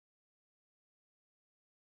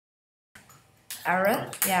Aaron.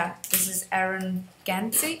 Yeah, this is Aaron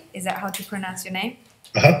Ganci. Is that how to pronounce your name?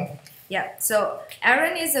 Uh-huh. Yeah, so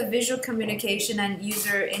Aaron is a visual communication and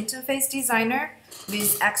user interface designer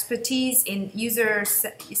with expertise in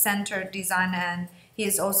user-centered design, and he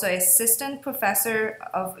is also assistant professor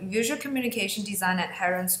of visual communication design at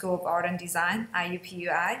Herron School of Art and Design,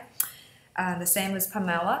 IUPUI. The same with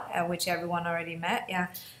Pamela, which everyone already met. Yeah.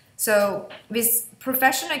 So with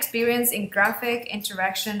professional experience in graphic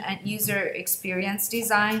interaction and user experience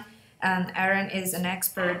design, Aaron is an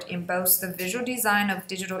expert in both the visual design of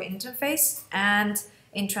digital interface and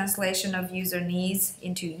in translation of user needs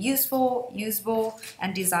into useful, usable,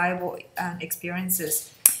 and desirable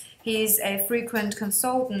experiences. He is a frequent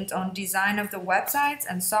consultant on design of the websites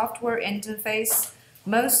and software interface,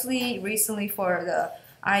 mostly recently for the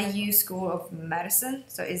IU School of Medicine,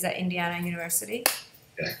 so is at Indiana University.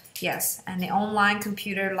 Yeah. Yes, and the online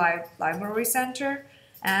computer library center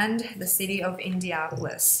and the city of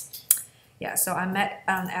Indianapolis. Yeah, so I met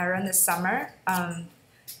Aaron this summer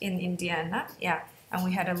in Indiana. Yeah, and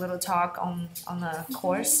we had a little talk on the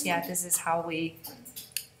course. Yeah, this is how we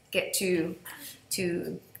get to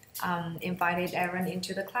invited Aaron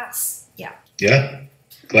into the class. Yeah. Yeah.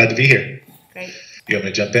 Glad to be here. Great. You want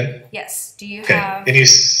me to jump in? Yes. Do you Okay. have? And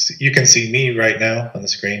you can see me right now on the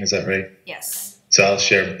screen. Is that right? Yes. So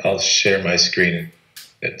I'll share my screen and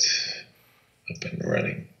it's up and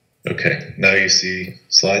running. Okay. Now you see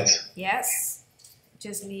slides. Yes.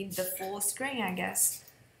 Just need the full screen, I guess.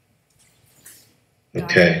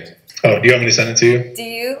 Okay. Oh, do you want me to send it to you? Do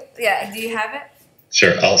you? Yeah. Do you have it?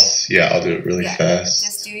 Sure. I'll do it really fast.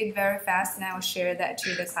 Just do it very fast, and I will share that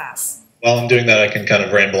to the class. While I'm doing that, I can kind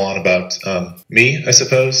of ramble on about me, I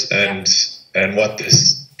suppose, and what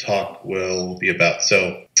this talk will be about.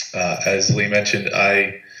 So, as Lee mentioned,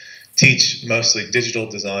 I teach mostly digital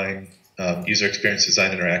design, user experience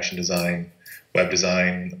design, interaction design, web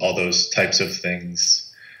design, all those types of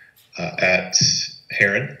things at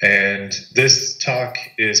Herron. And this talk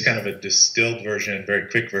is kind of a distilled version, very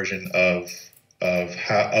quick version of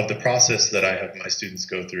the process that I have my students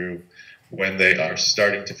go through when they are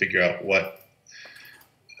starting to figure out what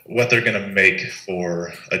they're going to make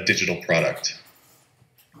for a digital product.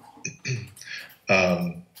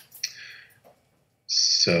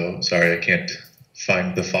 So sorry, I can't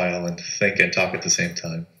find the file and think and talk at the same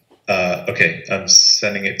time. Okay, I'm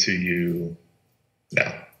sending it to you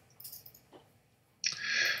now.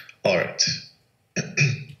 All right.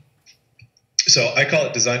 So I call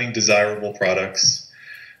it designing desirable products,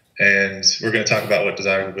 and we're going to talk about what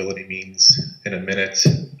desirability means in a minute.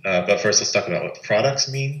 But first, let's talk about what products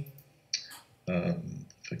mean. If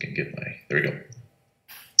I can get there we go.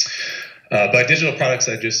 By digital products,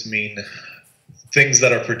 I just mean things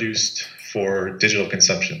that are produced for digital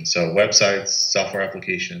consumption. So websites, software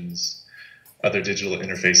applications, other digital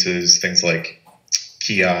interfaces, things like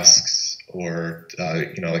kiosks or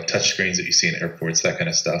like touch screens that you see in airports, that kind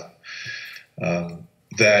of stuff.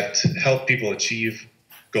 That help people achieve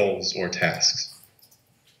goals or tasks.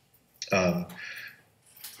 The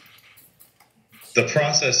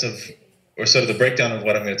process or sort of the breakdown of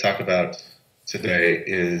what I'm going to talk about today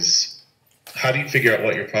is how do you figure out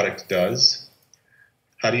what your product does?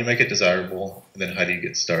 How do you make it desirable? And then how do you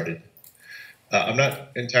get started? I'm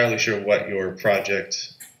not entirely sure what your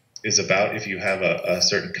project is about. If you have a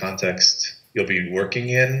certain context you'll be working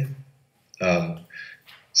in.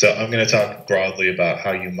 So I'm going to talk broadly about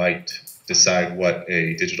how you might decide what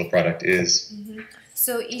a digital product is. Mm-hmm.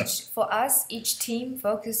 So for us, each team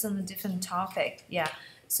focus on a different topic. Yeah.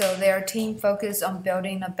 So their team focus on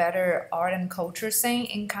building a better art and culture scene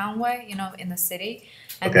in Conway, in the city.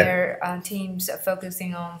 And their teams are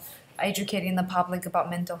focusing on educating the public about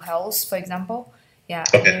mental health, for example. Yeah.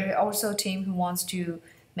 And there are also a team who wants to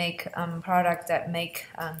make products that make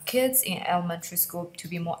kids in elementary school to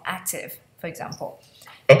be more active, for example.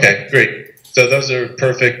 Okay, great. So those are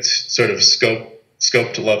perfect sort of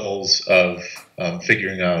scoped levels of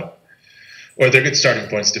figuring out, or they're good starting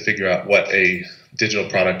points to figure out what a digital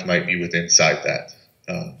product might be inside that.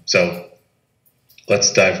 So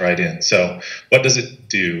let's dive right in. So what does it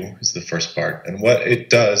do is the first part. And what it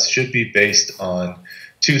does should be based on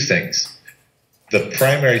two things. The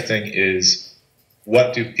primary thing is,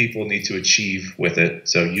 what do people need to achieve with it?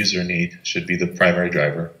 So user need should be the primary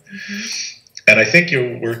driver. Mm-hmm. And I think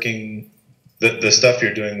you're working, the stuff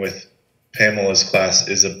you're doing with Pamela's class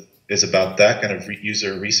is about that kind of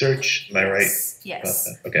user research. Am I right? Yes.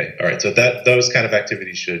 Okay. All right. So those kind of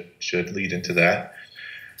activities should lead into that.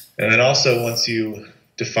 And then also, once you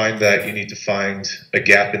define that, you need to find a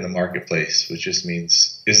gap in the marketplace, which just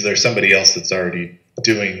means, is there somebody else that's already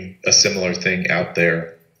doing a similar thing out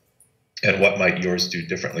there and what might yours do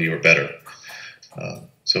differently or better.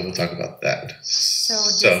 So we'll talk about that.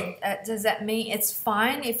 So does that mean it's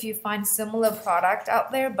fine if you find similar product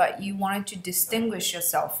out there, but you wanted to distinguish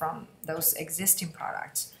yourself from those existing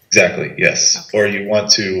products? Exactly, yes. Okay. Or you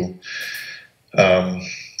want to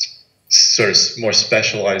sort of more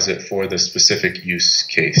specialize it for the specific use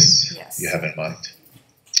case you have in mind.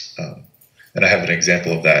 And I have an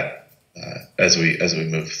example of that as we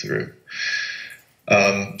move through.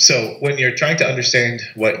 So when you're trying to understand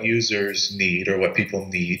what users need or what people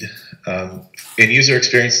need, in user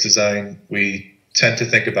experience design, we tend to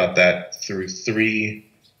think about that through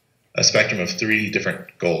a spectrum of three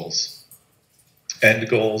different goals: end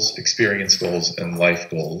goals, experience goals, and life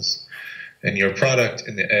goals. And your product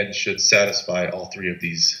in the end should satisfy all three of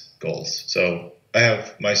these goals. So I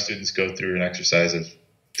have my students go through an exercise of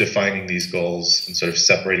defining these goals and sort of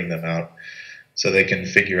separating them out so they can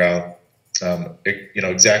figure out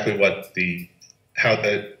exactly how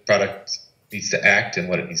the product needs to act and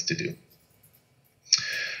what it needs to do.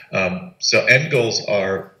 So end goals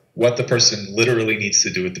are what the person literally needs to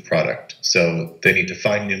do with the product. So they need to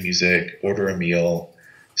find new music, order a meal,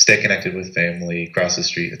 stay connected with family, cross the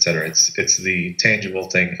street, etc. It's the tangible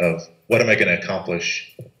thing of what am I going to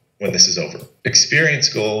accomplish when this is over.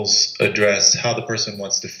 Experience goals address how the person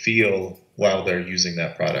wants to feel while they're using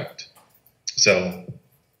that product. So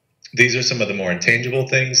these are some of the more intangible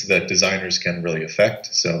things that designers can really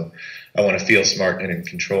affect. So I want to feel smart and in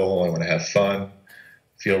control. I want to have fun,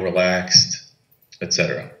 feel relaxed,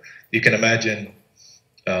 etc. You can imagine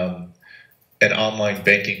an online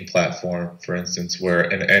banking platform, for instance, where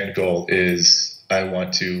an end goal is I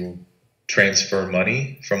want to transfer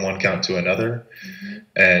money from one account to another. Mm-hmm.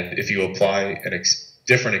 And if you apply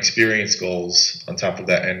different experience goals on top of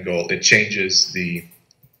that end goal, it changes the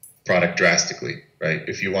product drastically, right?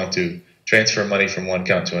 If you want to transfer money from one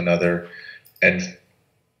account to another and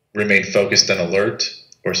remain focused and alert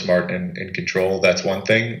or smart and in control, that's one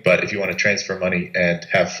thing. But if you want to transfer money and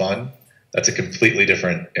have fun, that's a completely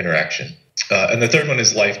different interaction. And the third one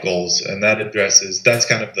is life goals, and that's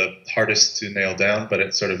kind of the hardest to nail down, but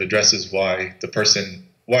it sort of addresses how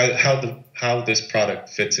this product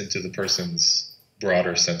fits into the person's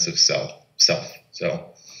broader sense of self. So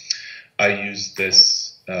I use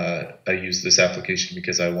this application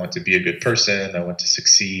because I want to be a good person, I want to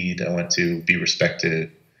succeed, I want to be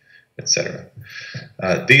respected, etc.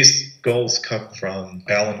 These goals come from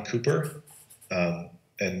Alan Cooper,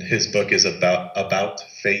 and his book is About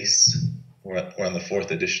Face. We're on the 4th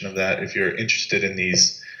edition of that. If you're interested in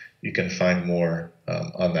these, you can find more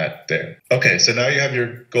on that there. Okay, so now you have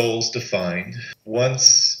your goals defined.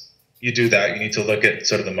 Once you do that, you need to look at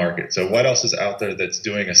sort of the market. So what else is out there that's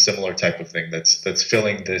doing a similar type of thing, that's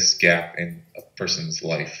filling this gap in a person's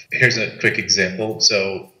life? Here's a quick example.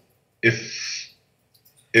 So if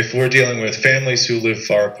we're dealing with families who live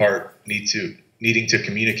far apart, needing to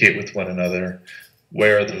communicate with one another,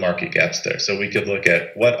 where are the market gaps there? So we could look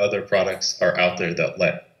at what other products are out there that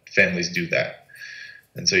let families do that.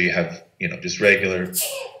 And so you have, just regular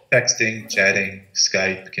texting, chatting,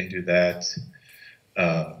 Skype can do that.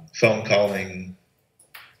 Phone calling,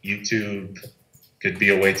 YouTube could be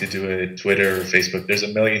a way to do it, Twitter, Facebook. There's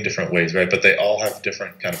a million different ways, right? But they all have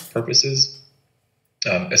different kind of purposes,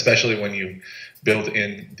 especially when you build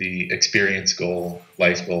in the experience goal,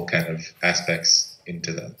 life goal kind of aspects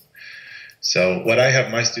into them. So what I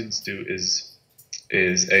have my students do is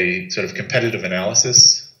a sort of competitive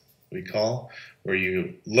analysis, we call, where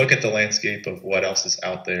you look at the landscape of what else is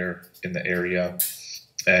out there in the area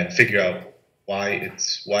and figure out why it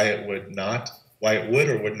would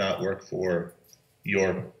or would not work for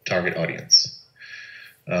your target audience.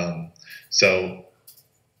 So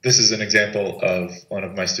this is an example of one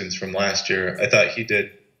of my students from last year. I thought he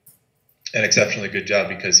did an exceptionally good job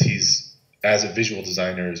because he's, as a visual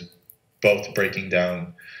designer, is both breaking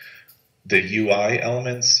down the UI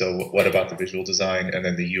elements, so what about the visual design, and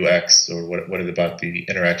then the UX, or what about the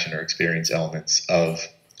interaction or experience elements of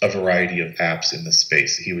a variety of apps in the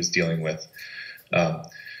space. He was dealing with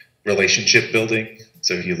relationship building,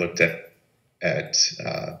 so he looked at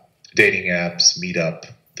dating apps, Meetup,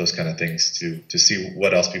 those kind of things to see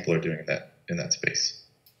what else people are doing in that space.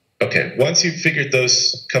 Okay, once you've figured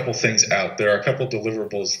those couple things out, there are a couple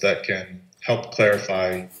deliverables that can help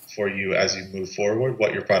clarify for you as you move forward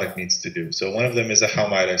what your product needs to do. So one of them is a how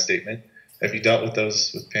might I statement. Have you dealt with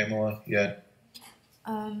those with Pamela yet?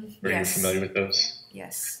 Yes. Are you familiar with those?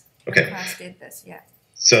 Yes. Okay. Class did this, yeah.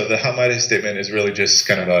 So the how might I statement is really just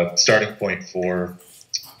kind of a starting point for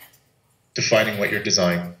defining what your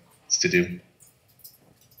design is to do,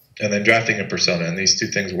 and then drafting a persona. And these two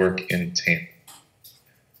things work in tandem.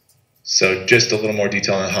 So just a little more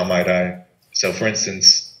detail on how might I. So for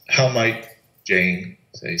instance, how might Jane,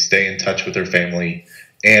 say, stay in touch with her family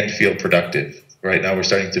and feel productive? Right now we're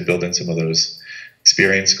starting to build in some of those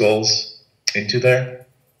experience goals into there.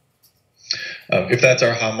 If that's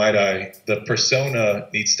our how might I, the persona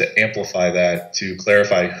needs to amplify that to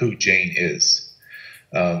clarify who Jane is.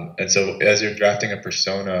 And so as you're drafting a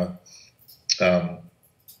persona,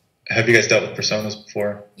 have you guys dealt with personas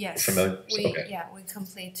before? Yes. Familiar? Okay. Yeah, we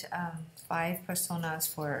complete 5 personas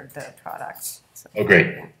for the products. So, oh, great.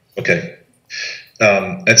 Yeah. Okay.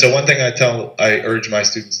 And so one thing I urge my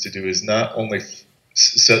students to do is not only,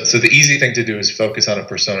 so the easy thing to do is focus on a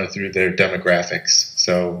persona through their demographics.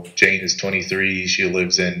 So Jane is 23, she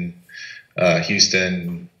lives in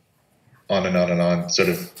Houston, on and on and on, sort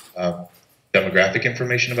of demographic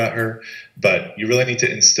information about her. But you really need to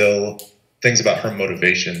instill things about her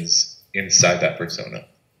motivations inside that persona.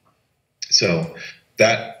 So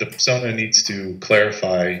that the persona needs to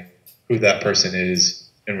clarify who that person is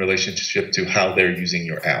in relationship to how they're using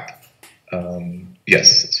your app.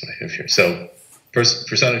 Yes, that's what I have here. So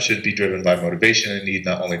persona should be driven by motivation and need,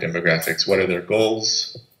 not only demographics. What are their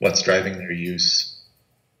goals? What's driving their use?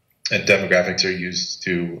 And demographics are used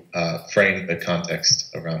to frame the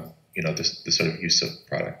context around, you know, the sort of use of the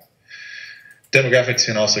product. Demographics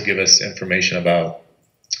can also give us information about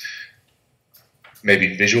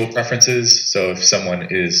maybe visual preferences. So if someone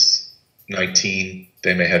is 19,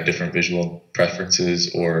 they may have different visual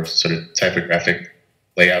preferences or sort of typographic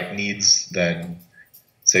layout needs than,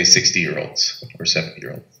 say, 60-year-olds or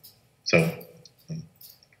 70-year-olds. So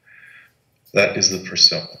that is the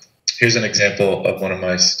persona. Here's an example of one of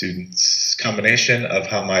my students' combination of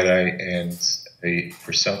how might I and a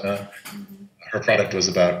persona. Her product was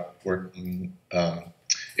about working,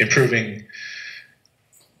 improving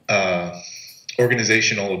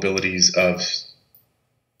organizational abilities of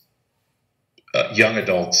young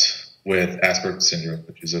adults with Asperger's syndrome,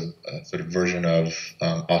 which is a sort of version of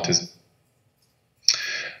autism.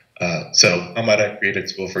 So how might I create a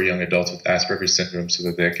tool for young adults with Asperger's syndrome so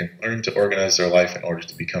that they can learn to organize their life in order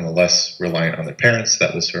to become less reliant on their parents?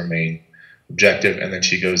 That was her main objective. And then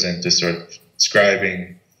she goes into sort of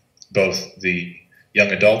describing both the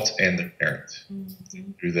young adult and their parent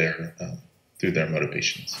through their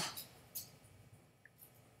motivations.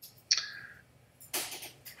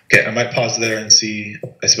 Okay, I might pause there and see,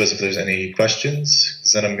 I suppose, if there's any questions,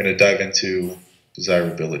 because then I'm going to dive into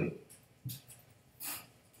desirability.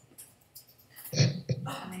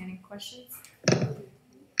 Any questions?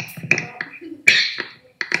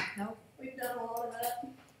 No? We've done a lot of that.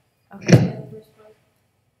 Okay.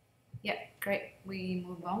 Yeah, great. We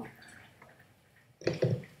move on.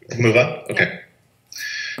 Move on? Okay.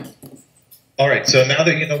 All right, so now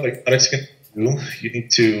that you know what products can do, you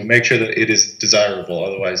need to make sure that it is desirable,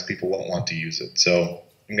 otherwise people won't want to use it. So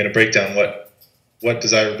I'm going to break down what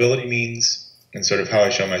desirability means and sort of how I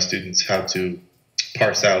show my students how to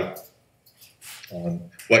parse out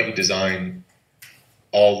what you design,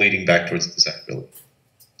 all leading back towards desirability.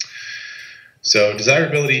 So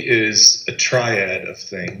desirability is a triad of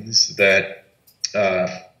things that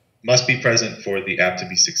must be present for the app to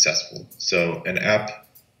be successful. So an app,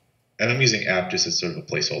 and I'm using app just as sort of a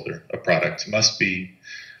placeholder, a product must be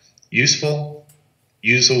useful,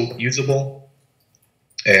 usable,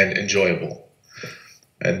 and enjoyable.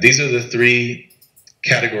 And these are the 3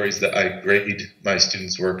 categories that I grade my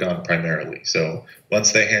students' work on primarily. So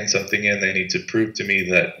once they hand something in, they need to prove to me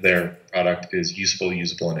that their product is useful,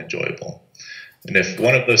 usable, and enjoyable. And if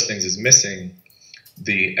one of those things is missing,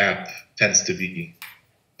 the app tends to be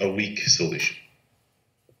a weak solution.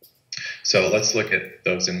 So let's look at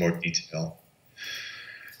those in more detail.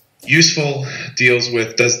 Useful deals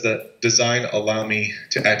with, does the design allow me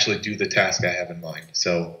to actually do the task I have in mind?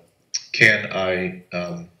 So can I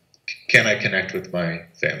connect with my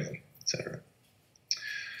family, etc.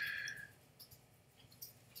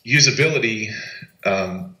 Usability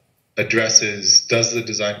addresses, does the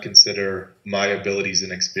design consider my abilities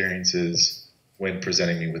and experiences when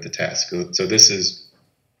presenting me with a task? So this is,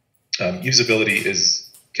 usability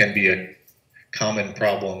can be a common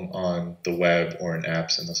problem on the web or in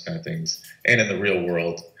apps and those kind of things, and in the real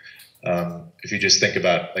world. If you just think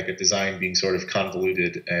about like a design being sort of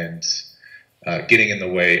convoluted and getting in the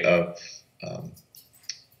way of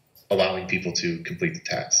allowing people to complete the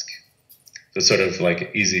task. So sort of like an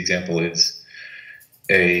easy example is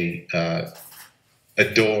a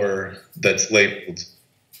door that's labeled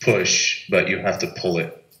push, but you have to pull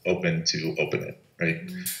it open to open it, right?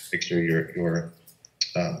 Make sure your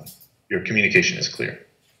communication is clear.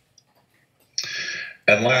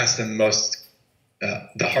 And last and most,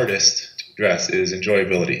 the hardest to address is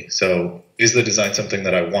enjoyability. So is the design something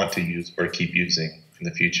that I want to use or keep using in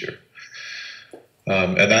the future?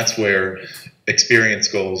 And that's where experience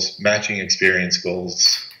goals, matching experience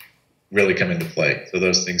goals really come into play. So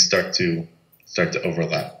those things start to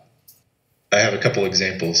overlap. I have a couple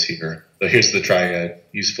examples here. So here's the triad: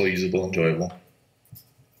 useful, usable, enjoyable.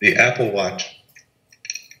 The Apple Watch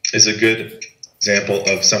is a good example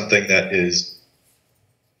of something that is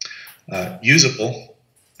usable.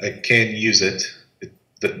 I can use it.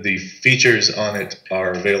 The features on it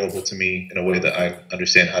are available to me in a way that I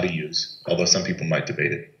understand how to use, although some people might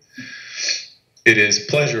debate it. It is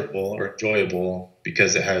pleasurable or enjoyable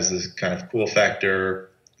because it has this kind of cool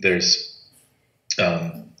factor. There's,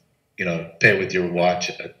 pay with your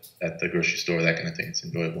watch at the grocery store, that kind of thing. It's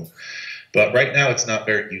enjoyable. But right now it's not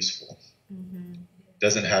very useful. Mm-hmm.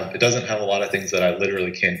 It doesn't have a lot of things that I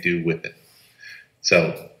literally can do with it.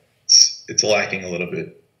 So it's lacking a little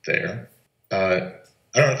bit there.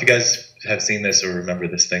 I don't know if you guys have seen this or remember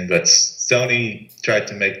this thing, but Sony tried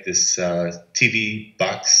to make this TV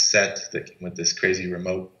box set that came with this crazy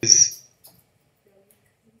remote. It's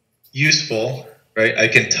useful, right? I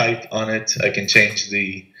can type on it. I can change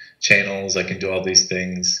the channels. I can do all these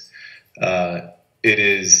things. It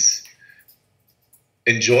is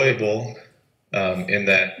enjoyable in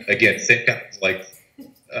that, again, same kind of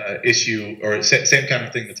issue, or same kind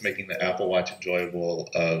of thing that's making the Apple Watch enjoyable.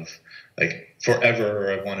 Of like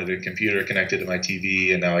forever I wanted a computer connected to my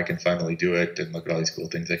TV, and now I can finally do it, and look at all these cool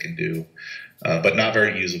things I can do, but not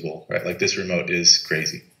very usable, right? Like this remote is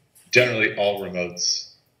crazy. Generally, all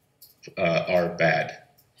remotes are bad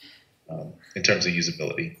in terms of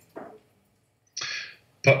usability,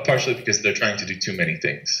 partially because they're trying to do too many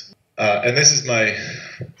things. And this is my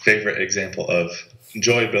favorite example of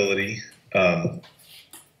enjoyability.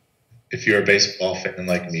 If you're a baseball fan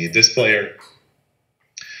like me, this player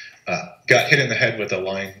got hit in the head with a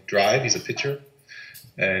line drive. He's a pitcher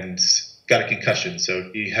and got a concussion. So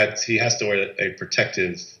he has to wear a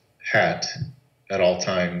protective hat at all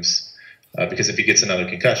times because if he gets another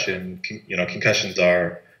concussion, concussions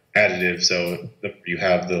are additive. So the more you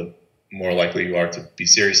have, the more likely you are to be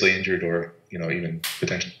seriously injured or even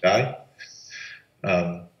potentially die.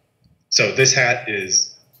 So this hat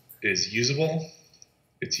is usable.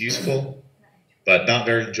 It's useful, but not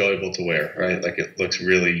very enjoyable to wear, right? Like it looks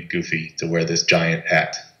really goofy to wear this giant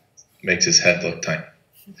hat. Makes his head look tiny.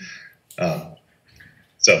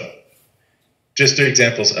 So just 3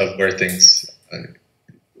 examples of where things,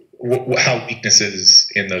 how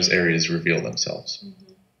weaknesses in those areas reveal themselves.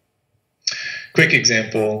 Mm-hmm. Quick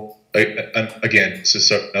example, again,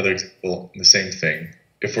 so another example, the same thing.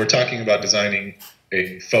 If we're talking about designing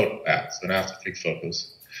a photo app, so an app to take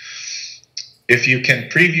photos, if you can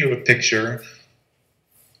preview a picture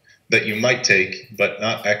that you might take, but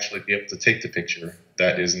not actually be able to take the picture,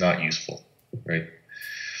 that is not useful, right?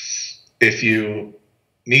 If you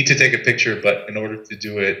need to take a picture, but in order to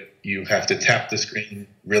do it, you have to tap the screen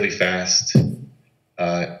really fast,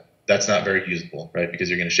 that's not very usable, right? Because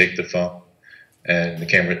you're going to shake the phone and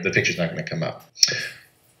the picture's not going to come out.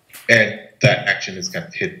 And that action is kind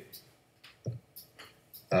of hidden.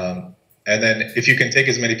 And then if you can take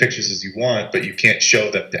as many pictures as you want, but you can't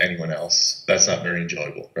show them to anyone else, that's not very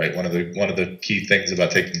enjoyable, right? One of the key things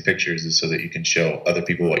about taking pictures is so that you can show other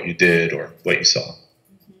people what you did or what you saw.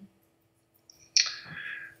 Mm-hmm.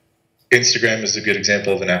 Instagram is a good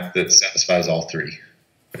example of an app that satisfies all 3.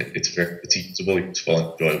 Right? It's a usable, useful,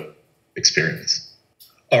 and enjoyable experience.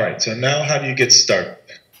 All right, so now how do you get started?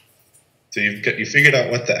 So you figured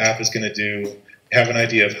out what the app is going to do. You have an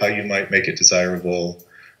idea of how you might make it desirable.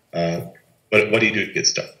 What do you do to get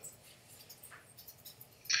started?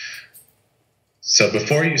 So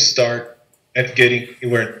before you start at getting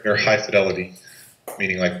anywhere near high fidelity,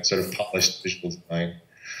 meaning like sort of polished visual design,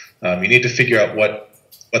 you need to figure out what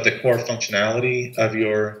the core functionality of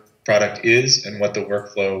your product is and what the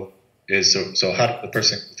workflow is. So how does the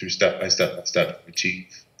person go through step by step to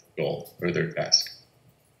achieve the goal or their task?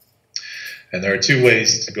 And there are 2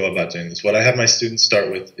 ways to go about doing this. What I have my students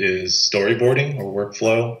start with is storyboarding or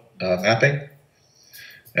workflow mapping.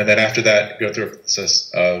 And then after that, go through a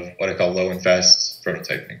process of what I call low and fast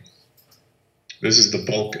prototyping. This is the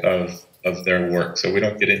bulk of their work. So we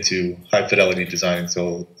don't get into high fidelity design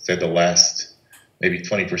until, say, the last maybe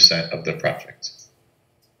 20% of the project.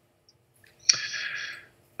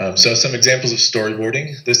 So some examples of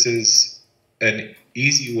storyboarding. This is an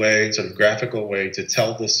easy way, sort of graphical way, to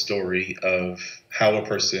tell the story of how a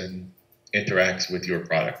person interacts with your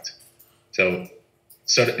product. So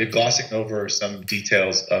sort of glossing over some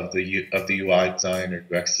details of the UI design or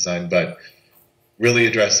UX design, but really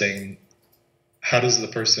addressing how does the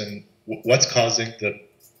person, what's causing the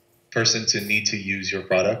person to need to use your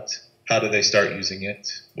product? How do they start using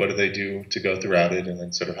it? What do they do to go throughout it? And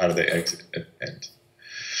then sort of how do they exit at the end?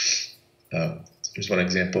 Here's one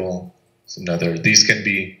example. Here's another. These can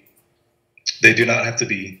be, they do not have to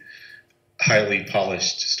be highly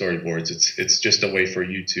polished storyboards. It's just a way for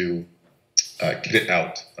you to get it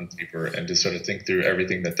out on paper and to sort of think through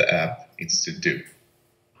everything that the app needs to do.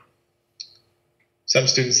 Some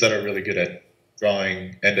students that are really good at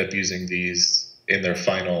drawing end up using these in their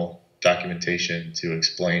final documentation to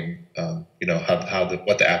explain, you know,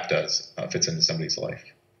 what the app does, how it fits into somebody's life.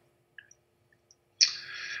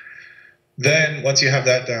 Then once you have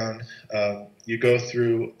that down, you go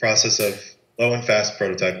through a process of low and fast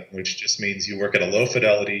prototyping, which just means you work at a low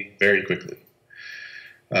fidelity very quickly.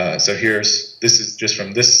 So this is just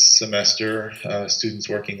from this semester, students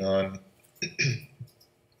working on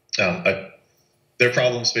their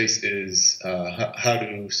problem space is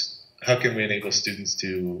how can we enable students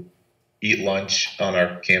to eat lunch on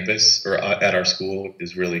our campus or at our school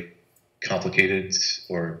is really complicated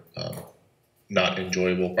or not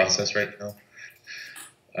enjoyable process right now.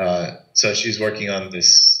 So she's working on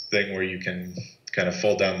this thing where you can kind of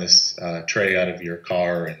fold down this tray out of your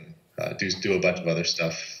car and do a bunch of other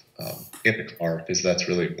stuff in the car, because that's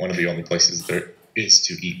really one of the only places there is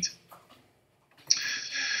to eat.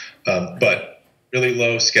 But really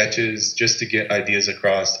low sketches just to get ideas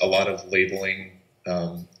across, a lot of labeling,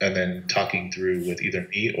 and then talking through with either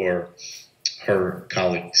me or her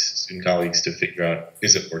colleagues, student colleagues, to figure out,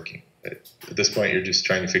 is it working? At this point, you're just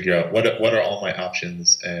trying to figure out what are all my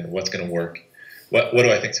options and what's going to work. What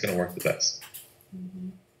do I think is going to work the best? Mm-hmm.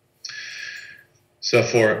 So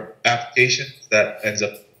for applications, that ends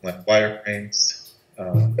up like wireframes,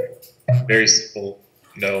 very simple,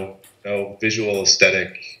 no visual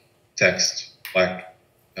aesthetic, text, black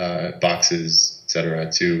boxes,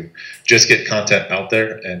 etc., to just get content out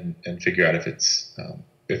there and figure out if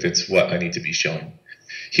it's what I need to be showing.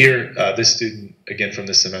 Here, this student, again from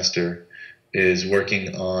this semester, is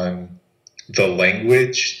working on the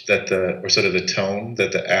language or sort of the tone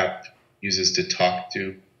that the app uses to talk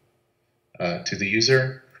to the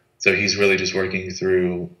user. So he's really just working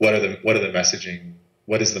through what is the messaging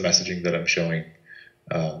that I'm showing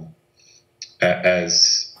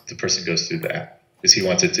as the person goes through the app, because he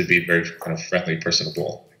wants it to be a very kind of friendly,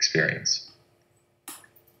 personable experience.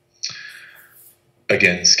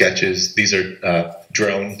 Again, sketches. These are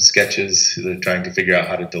drone sketches. They're trying to figure out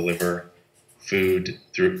how to deliver food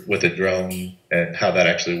with a drone and how that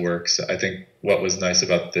actually works. I think what was nice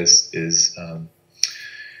about this is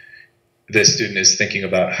this student is thinking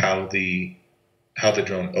about how the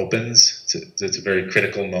drone opens. It's a very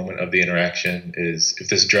critical moment of the interaction. Is if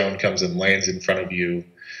this drone comes and lands in front of you,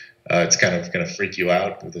 it's kind of going to freak you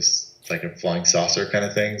out with this. It's like a flying saucer kind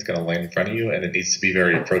of thing. It's going to land in front of you, and it needs to be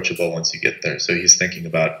very approachable once you get there. So he's thinking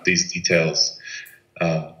about these details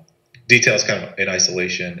kind of in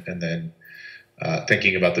isolation, and then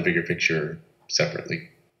thinking about the bigger picture separately.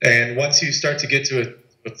 And once you start to get to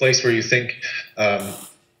a place where you think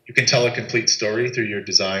you can tell a complete story through your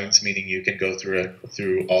designs, meaning you can go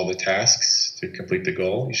through all the tasks to complete the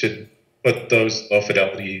goal, you should put those low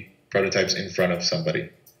fidelity prototypes in front of somebody.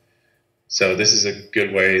 So this is a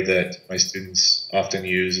good way that my students often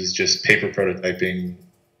use, is just paper prototyping,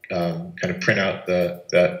 kind of print out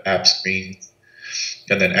the app screen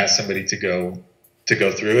and then ask somebody to go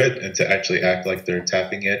through it and to actually act like they're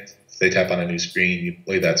tapping it. If they tap on a new screen, you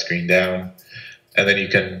lay that screen down, and then you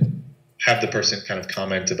can have the person kind of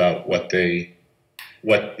comment about what the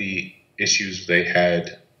issues they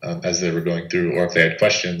had as they were going through, or if they had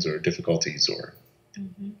questions or difficulties or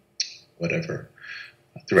whatever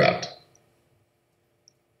throughout.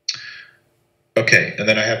 Okay, and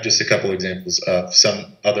then I have just a couple examples of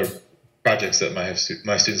some other projects that my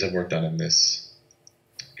students have worked on in this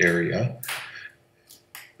area.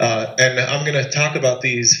 And I'm going to talk about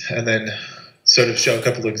these and then sort of show a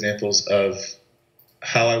couple of examples of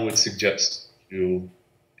how I would suggest you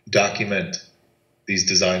document these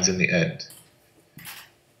designs in the end.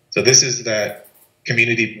 So this is that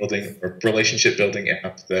community building or relationship building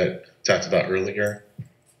app that I talked about earlier.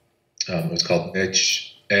 It was called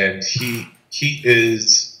Niche, and he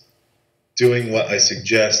is doing what I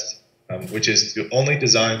suggest, which is to only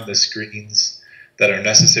design the screens that are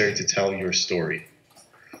necessary to tell your story.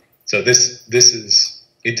 So this is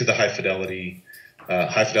into the high fidelity.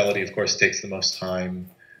 High fidelity, of course, takes the most time.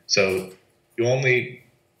 So you want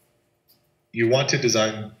to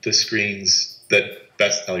design the screens that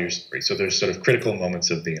best tell your story. So there's sort of critical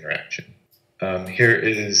moments of the interaction. Here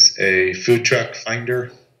is a food truck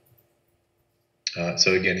finder.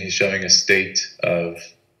 So again, he's showing a state of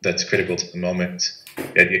that's critical to the moment.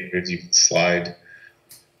 The idea here is you can slide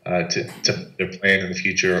to their plan in the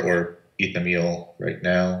future or eat the meal right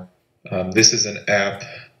now. This is an app.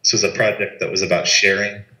 This was a project that was about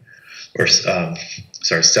sharing or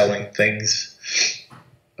selling things.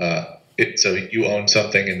 So you own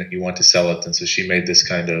something and you want to sell it, and so she made this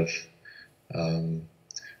kind of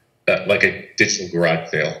like a digital garage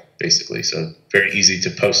sale, basically. So very easy to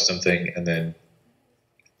post something and then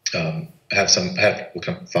have people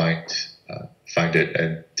come find it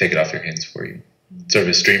and take it off your hands for you. Sort of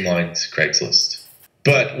a streamlined Craigslist.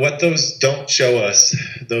 But what those don't show us,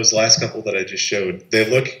 those last couple that I just showed, they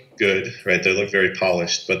look good, right? They look very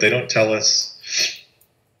polished, but they don't tell us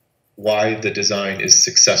why the design is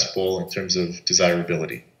successful in terms of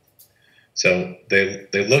desirability. So they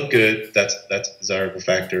look good, that's a desirable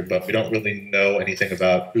factor, but we don't really know anything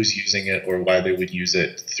about who's using it or why they would use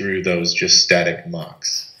it through those just static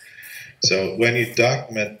mocks. So when you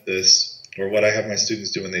document this, or what I have my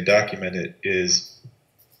students do when they document it, is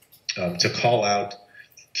to call out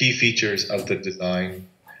key features of the design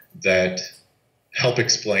that help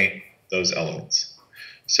explain those elements.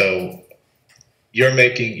 So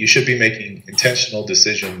you should be making intentional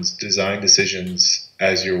decisions, design decisions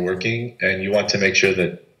as you're working, and you want to make sure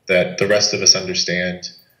that the rest of us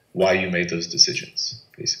understand why you made those decisions,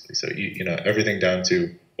 basically. So you know everything down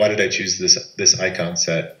to, why did I choose this icon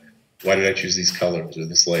set? Why did I choose these colors or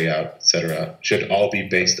this layout, etc. Should all be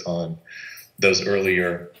based on those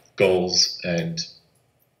earlier goals and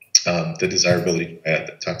the desirability I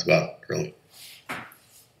talked about earlier.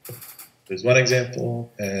 There's one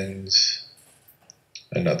example and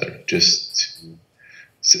another.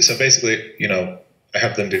 So basically, you know, I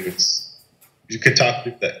have them do this. You could talk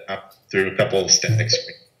through a couple of static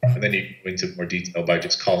screens, and then you go into more detail by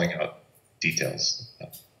just calling out details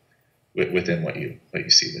within what you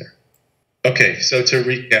see there. Okay, so to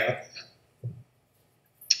recap,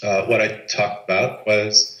 what I talked about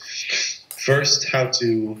was first how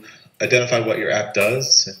to identify what your app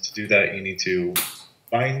does. And to do that, you need to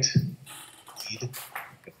find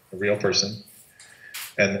a real person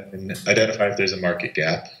and then identify if there's a market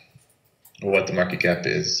gap or what the market gap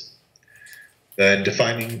is. Then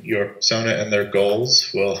defining your persona and their goals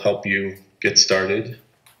will help you get started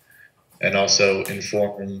and also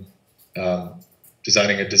inform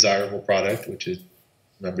designing a desirable product, which is,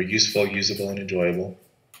 remember, useful, usable, and enjoyable.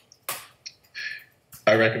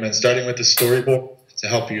 I recommend starting with the storyboard to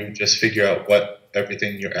help you just figure out what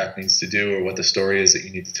everything your app needs to do or what the story is that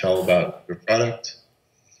you need to tell about your product.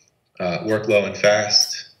 Work low and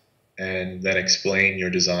fast, and then explain your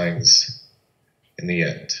designs in the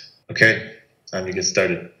end. Okay, time to get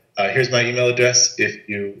started. Here's my email address if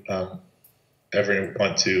you ever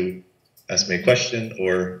want to ask me a question,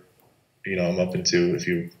 or you know, I'm open to, if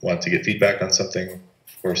you want to get feedback on something,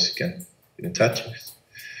 of course you can get in touch.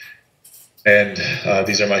 And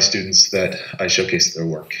these are my students that I showcase their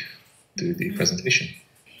work through the presentation.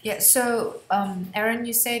 Yeah, so Aaron,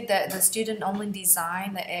 you said that the student only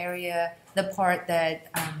design the part that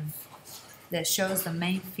shows the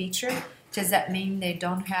main feature. Does that mean they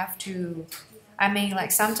don't have to? I mean,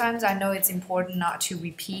 like sometimes I know it's important not to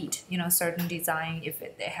repeat, you know, certain design if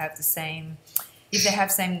they have same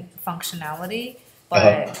functionality.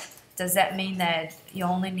 But does that mean that you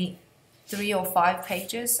only need 3 or 5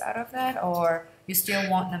 pages out of that, or you still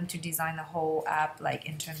want them to design the whole app, like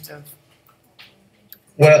in terms of?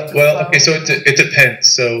 Well, okay. So it depends.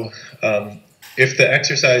 So if the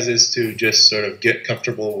exercise is to just sort of get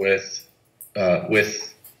comfortable with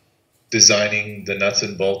designing the nuts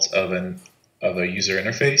and bolts of a user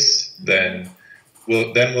interface, then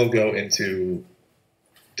we'll go into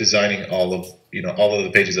designing all of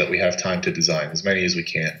the pages that we have time to design, as many as we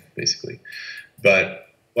can, basically. But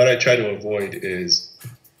what I try to avoid is,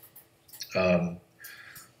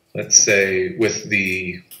 let's say, with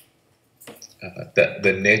the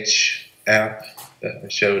niche app that I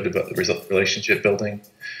showed about the relationship building.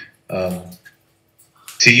 To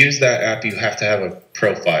use that app, you have to have a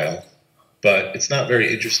profile, but it's not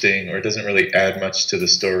very interesting, or it doesn't really add much to the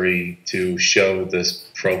story to show this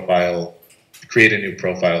profile, create a new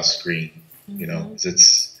profile screen. You know,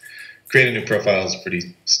 'cause create a new profile is a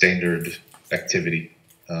pretty standard activity.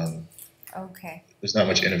 Okay. There's not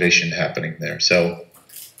much innovation happening there. So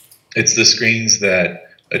it's the screens that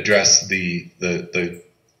address the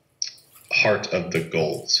heart of the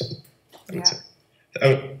goals, I would say.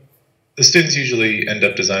 The students usually end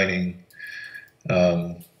up designing,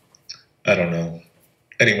 I don't know,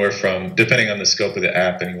 anywhere from, depending on the scope of the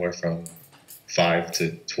app, anywhere from 5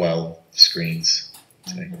 to 12 screens.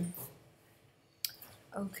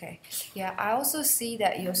 Okay. Yeah, I also see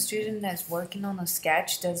that your student that's working on a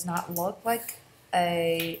sketch does not look like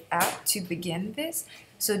a app to begin with.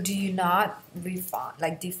 So do you not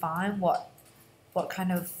define what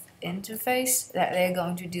kind of interface that they're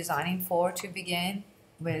going to designing for to begin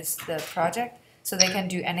with the project? So they can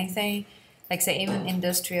do anything, like say even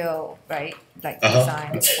industrial, right? Like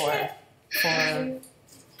designs for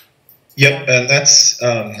Yep, and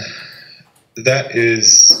that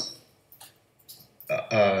is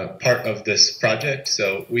part of this project.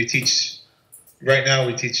 So right now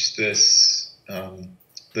we teach this,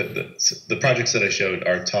 the projects that I showed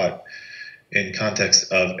are taught in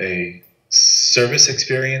context of a service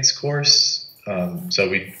experience course. So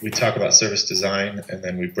we talk about service design, and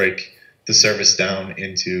then we break the service down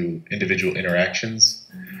into individual interactions.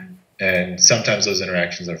 And sometimes those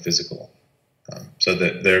interactions are physical. So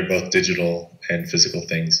that they're both digital and physical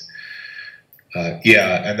things.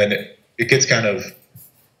 Yeah, and then it gets kind of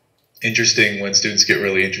interesting when students get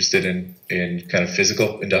really interested in kind of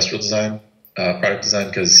physical industrial design, product design,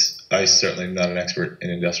 because I certainly am not an expert in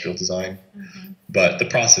industrial design, but the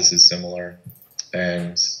process is similar.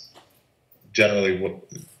 And generally, what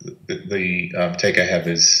the take I have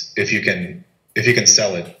is if you can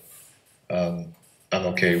sell it, I'm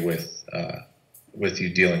okay with you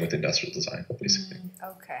dealing with industrial design, basically.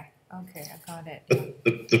 Okay, I got it.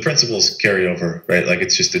 But the principles carry over, right? Like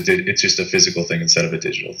it's just a physical thing instead of a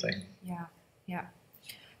digital thing. Yeah.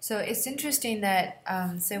 So it's interesting that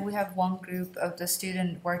say we have one group of the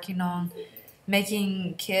student working on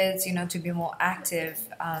making kids, to be more active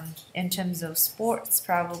in terms of sports,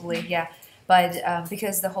 probably, yeah. But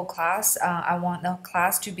because the whole class, I want the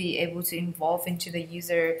class to be able to involve into the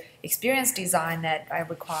user experience design that I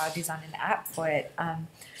require design an app for it.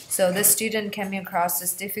 So the student came across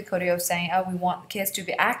this difficulty of saying, oh, we want kids to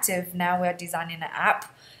be active. Now we're designing an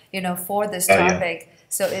app, for this topic. Yeah.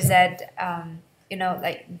 So is that,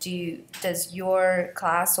 does your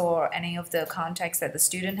class or any of the contexts that the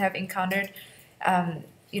student have encountered,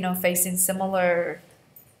 facing similar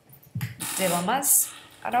dilemmas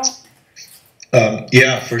at all?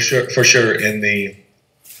 Yeah, for sure. In the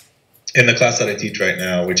class that I teach right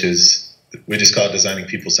now, which is we just call it designing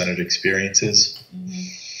people-centered experiences.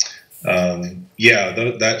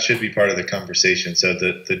 That should be part of the conversation. So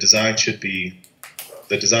the design should be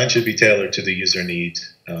tailored to the user need,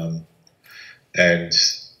 and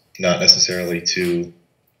not necessarily to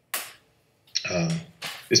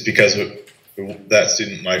just because that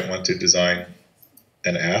student might want to design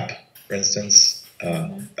an app, for instance.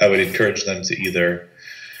 I would encourage them to either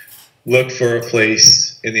look for a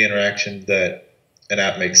place in the interaction that an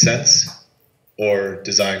app makes sense, or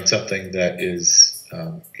design something that is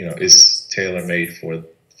tailor-made for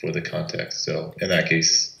the context. So in that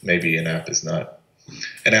case, maybe an app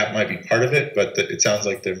might be part of it, but it sounds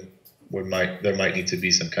like there might need to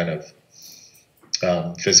be some kind of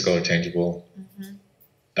physical or tangible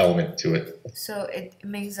element to it. So it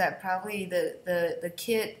means that probably the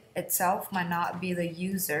kid itself might not be the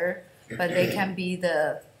user, but they can be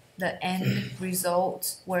the end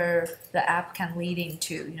result where the app can lead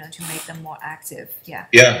into, to make them more active. Yeah.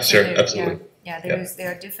 Yeah, so sure, absolutely.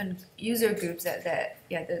 There are different user groups that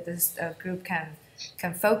this group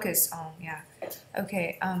can focus on. Yeah.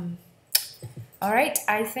 Okay. All right.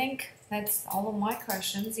 I think that's all of my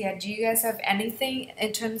questions. Yeah. Do you guys have anything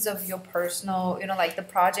in terms of your personal, like the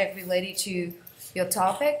project related to your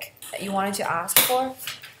topic that you wanted to ask for?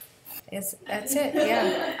 That's it.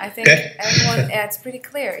 Yeah. I think everyone, it's pretty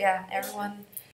clear. Yeah. Everyone